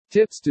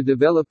Tips to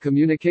develop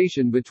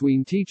communication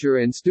between teacher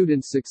and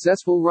students.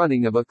 Successful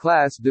running of a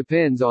class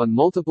depends on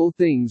multiple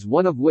things,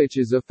 one of which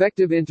is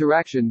effective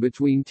interaction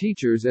between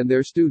teachers and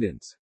their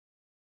students.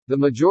 The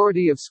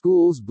majority of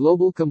schools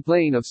globally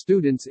complain of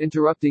students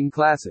interrupting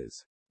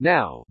classes.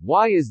 Now,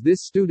 why is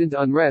this student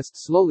unrest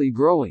slowly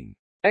growing?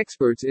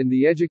 Experts in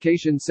the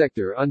education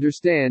sector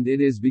understand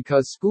it is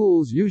because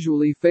schools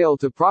usually fail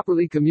to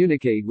properly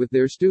communicate with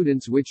their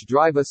students, which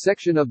drive a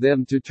section of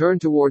them to turn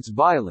towards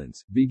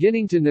violence,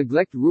 beginning to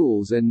neglect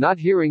rules and not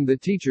hearing the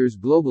teachers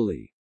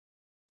globally.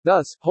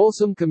 Thus,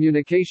 wholesome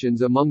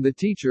communications among the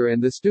teacher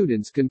and the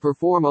students can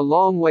perform a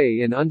long way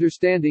in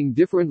understanding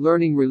different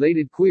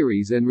learning-related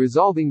queries and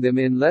resolving them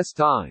in less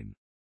time.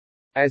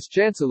 As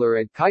Chancellor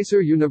at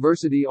Kaiser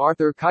University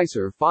Arthur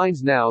Kaiser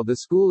finds, now the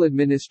school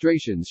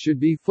administrations should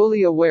be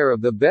fully aware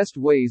of the best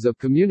ways of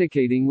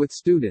communicating with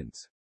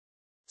students.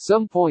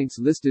 Some points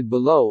listed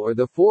below are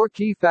the 4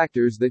 key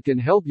factors that can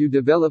help you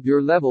develop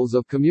your levels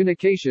of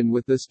communication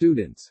with the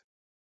students.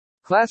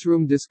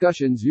 Classroom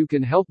discussions. You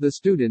can help the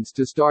students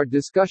to start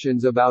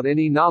discussions about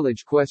any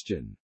knowledge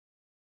question.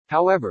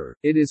 However,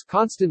 it is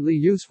constantly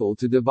useful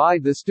to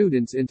divide the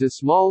students into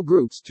small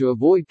groups to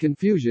avoid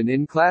confusion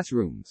in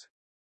classrooms.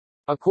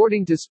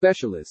 According to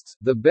specialists,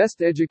 the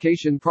best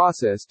education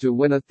process to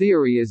when a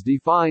theory is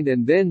defined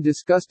and then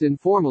discussed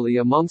informally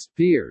amongst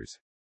peers.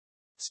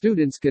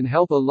 Students can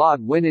help a lot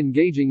when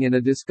engaging in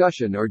a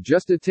discussion or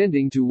just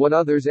attending to what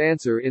others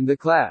answer in the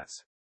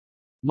class.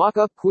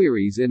 Mock-up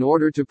queries. In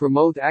order to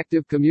promote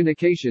active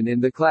communication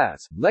in the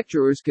class,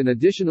 lecturers can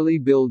additionally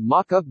build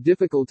mock-up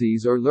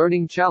difficulties or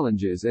learning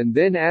challenges and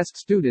then ask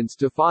students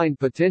to find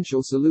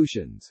potential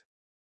solutions.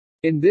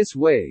 In this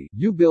way,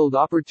 you build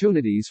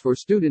opportunities for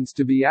students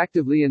to be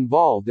actively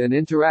involved and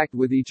interact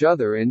with each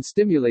other and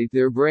stimulate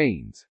their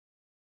brains.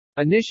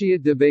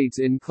 Initiate debates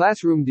in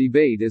classroom.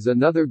 Debate is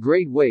another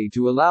great way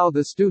to allow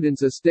the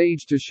students a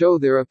stage to show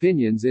their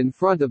opinions in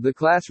front of the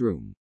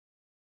classroom.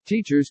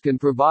 Teachers can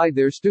provide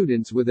their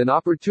students with an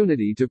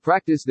opportunity to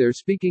practice their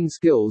speaking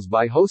skills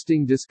by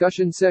hosting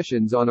discussion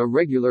sessions on a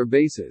regular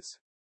basis.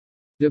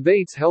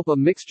 Debates help a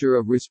mixture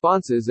of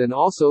responses and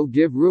also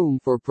give room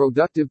for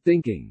productive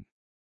thinking.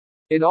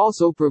 It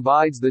also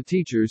provides the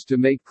teachers to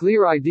make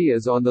clear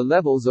ideas on the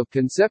levels of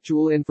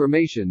conceptual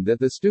information that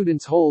the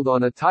students hold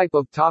on a type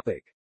of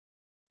topic.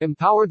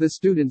 Empower the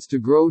students to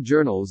grow.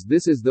 Journals.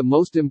 This is the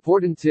most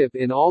important tip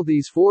in all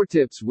these 4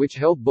 tips, which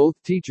help both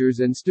teachers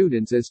and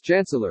students. As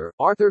Chancellor,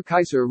 Arthur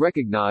Kaiser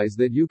recognized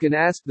that you can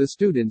ask the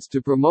students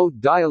to promote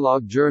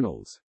dialogue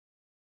journals.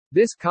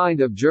 This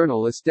kind of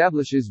journal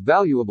establishes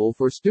valuable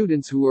for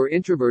students who are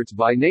introverts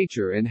by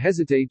nature and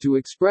hesitate to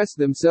express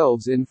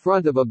themselves in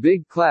front of a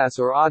big class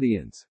or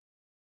audience.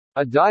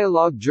 A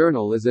dialogue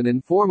journal is an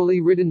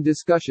informally written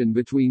discussion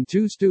between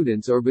 2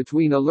 students or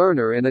between a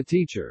learner and a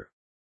teacher.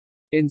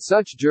 In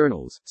such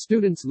journals,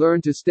 students learn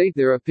to state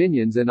their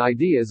opinions and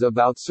ideas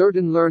about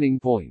certain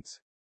learning points.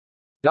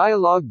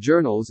 Dialogue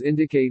journals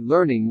indicate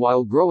learning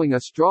while growing a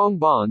strong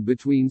bond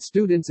between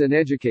students and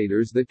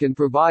educators that can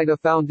provide a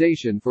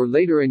foundation for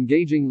later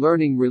engaging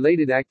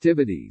learning-related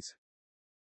activities.